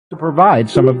to provide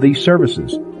some of these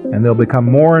services, and they'll become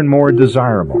more and more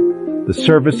desirable. The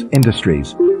service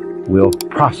industries will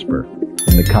prosper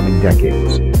in the coming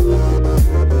decades.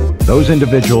 Those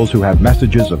individuals who have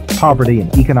messages of poverty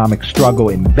and economic struggle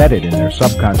embedded in their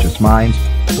subconscious minds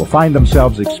will find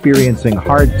themselves experiencing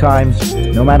hard times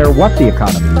no matter what the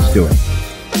economy is doing.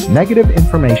 Negative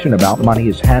information about money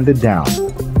is handed down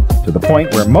to the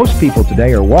point where most people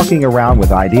today are walking around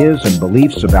with ideas and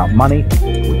beliefs about money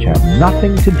which have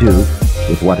nothing to do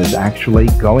with what is actually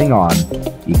going on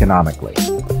economically.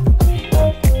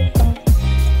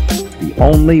 The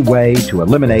only way to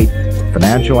eliminate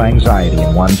financial anxiety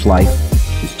in one's life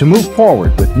is to move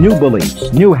forward with new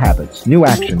beliefs, new habits, new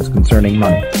actions concerning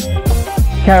money.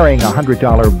 Carrying a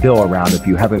 $100 bill around if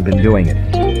you haven't been doing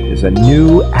it is a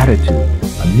new attitude,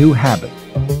 a new habit.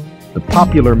 The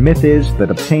popular myth is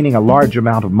that obtaining a large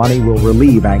amount of money will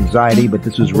relieve anxiety, but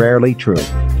this is rarely true.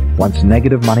 Once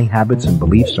negative money habits and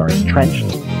beliefs are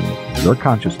entrenched in your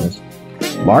consciousness,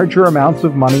 larger amounts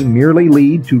of money merely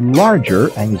lead to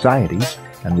larger anxieties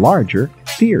and larger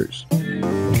fears.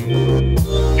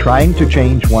 Trying to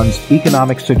change one's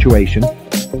economic situation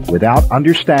without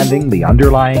understanding the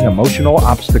underlying emotional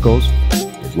obstacles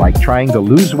is like trying to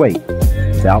lose weight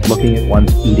without looking at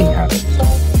one's eating habits.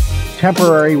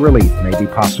 Temporary relief may be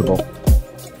possible,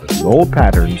 but the old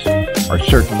patterns are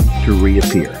certain to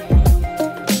reappear.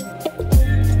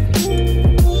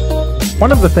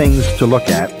 One of the things to look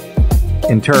at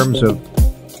in terms of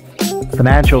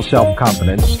financial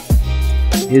self-confidence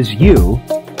is you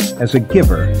as a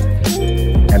giver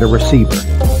and a receiver.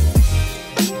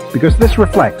 Because this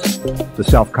reflects the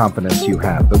self-confidence you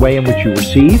have, the way in which you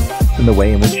receive and the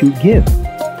way in which you give.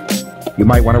 You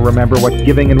might want to remember what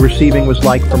giving and receiving was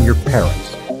like from your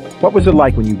parents. What was it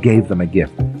like when you gave them a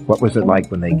gift? What was it like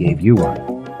when they gave you one?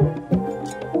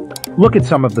 Look at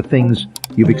some of the things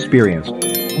you've experienced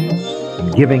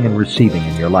in giving and receiving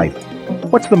in your life.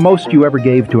 What's the most you ever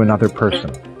gave to another person?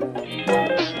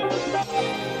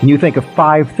 Can you think of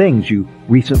 5 things you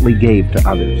recently gave to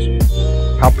others?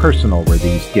 How personal were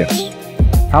these gifts?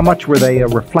 How much were they a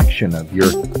reflection of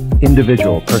your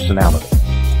individual personality?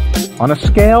 On a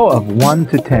scale of 1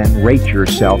 to 10, rate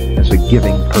yourself as a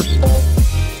giving person,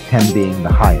 10 being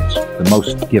the highest, the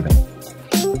most giving.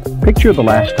 Picture the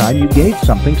last time you gave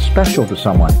something special to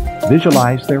someone.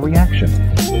 Visualize their reaction.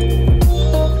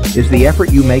 Is the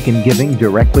effort you make in giving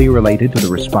directly related to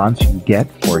the response you get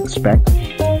or expect?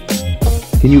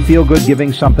 Can you feel good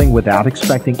giving something without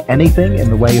expecting anything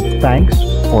in the way of thanks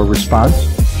or response?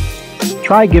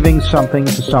 Try giving something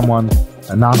to someone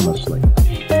anonymously.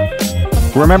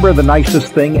 Remember the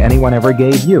nicest thing anyone ever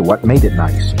gave you. What made it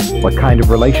nice? What kind of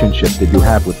relationship did you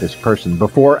have with this person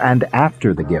before and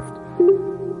after the gift?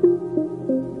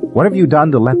 What have you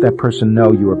done to let that person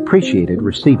know you appreciated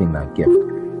receiving that gift?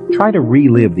 Try to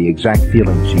relive the exact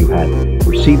feelings you had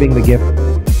receiving the gift,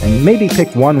 and maybe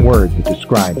pick one word that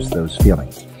describes those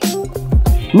feelings.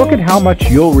 Look at how much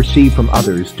you'll receive from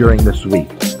others during this week,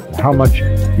 and how much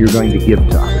you're going to give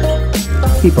to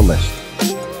others. Keep a list.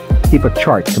 Keep a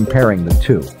chart comparing the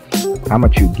two. How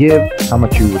much you give, how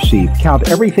much you receive. Count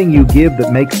everything you give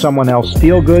that makes someone else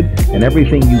feel good, and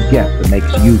everything you get that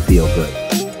makes you feel good.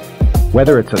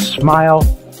 Whether it's a smile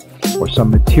or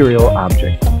some material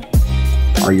object.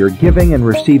 Are your giving and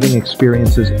receiving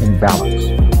experiences in balance?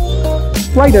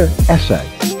 Write an essay,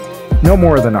 no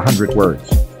more than 100 words.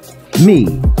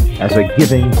 Me as a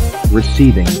giving,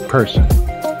 receiving person.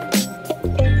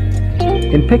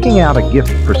 In picking out a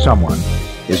gift for someone,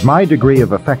 is my degree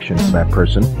of affection for that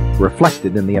person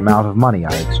reflected in the amount of money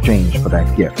I exchange for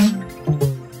that gift?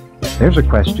 There's a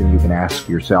question you can ask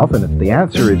yourself, and if the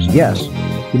answer is yes,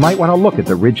 you might want to look at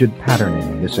the rigid patterning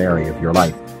in this area of your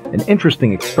life. An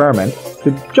interesting experiment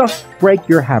to just break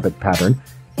your habit pattern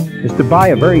is to buy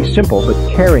a very simple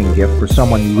but caring gift for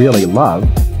someone you really love,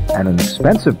 and an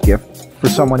expensive gift for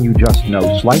someone you just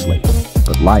know slightly,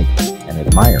 but like and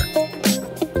admire.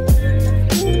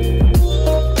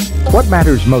 What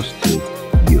matters most to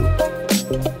you?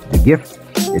 The gift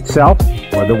itself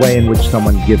or the way in which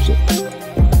someone gives it?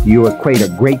 Do you equate a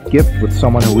great gift with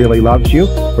someone who really loves you?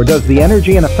 Or does the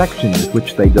energy and affection with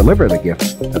which they deliver the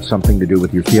gift have something to do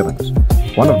with your feelings?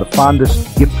 One of the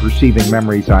fondest gift-receiving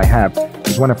memories I have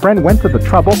is when a friend went to the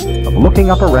trouble of looking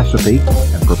up a recipe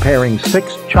and preparing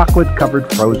 6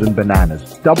 chocolate-covered frozen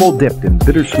bananas, double-dipped in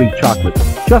bittersweet chocolate,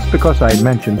 just because I had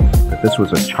mentioned that this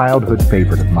was a childhood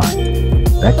favorite of mine.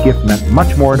 That gift meant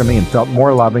much more to me and felt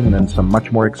more loving than some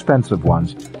much more expensive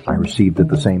ones I received at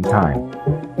the same time.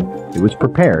 It was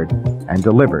prepared and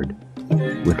delivered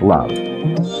with love.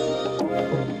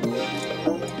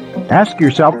 Ask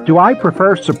yourself, do I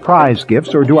prefer surprise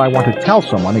gifts or do I want to tell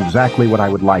someone exactly what I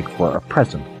would like for a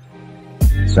present?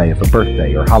 Say if a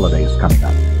birthday or holiday is coming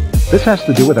up. This has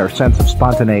to do with our sense of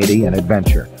spontaneity and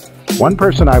adventure. One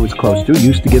person I was close to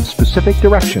used to give specific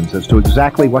directions as to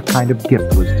exactly what kind of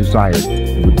gift was desired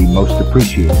and would be most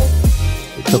appreciated.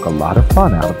 It took a lot of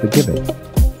fun out of the giving.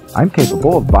 I'm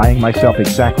capable of buying myself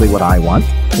exactly what I want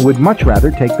and would much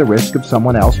rather take the risk of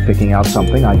someone else picking out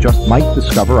something I just might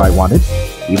discover I wanted,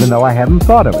 even though I haven't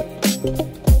thought of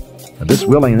it. Now, this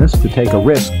willingness to take a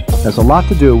risk has a lot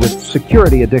to do with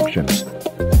security addictions.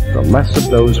 The less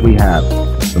of those we have,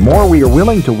 the more we are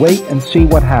willing to wait and see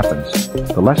what happens,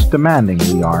 the less demanding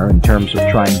we are in terms of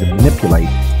trying to manipulate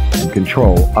and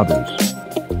control others.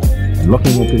 And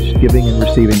looking at this giving and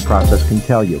receiving process can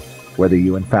tell you whether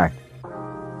you, in fact,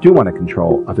 do want to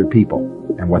control other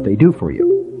people and what they do for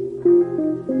you.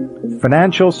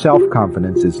 Financial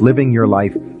self-confidence is living your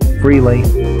life freely,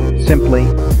 simply,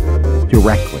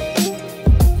 directly,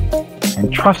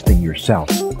 and trusting yourself.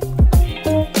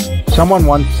 Someone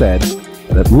once said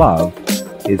that love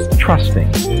is trusting,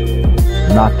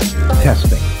 not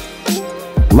testing.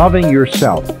 Loving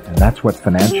yourself, and that's what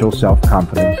financial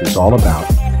self-confidence is all about,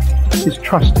 is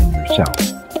trusting yourself,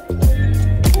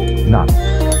 not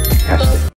testing.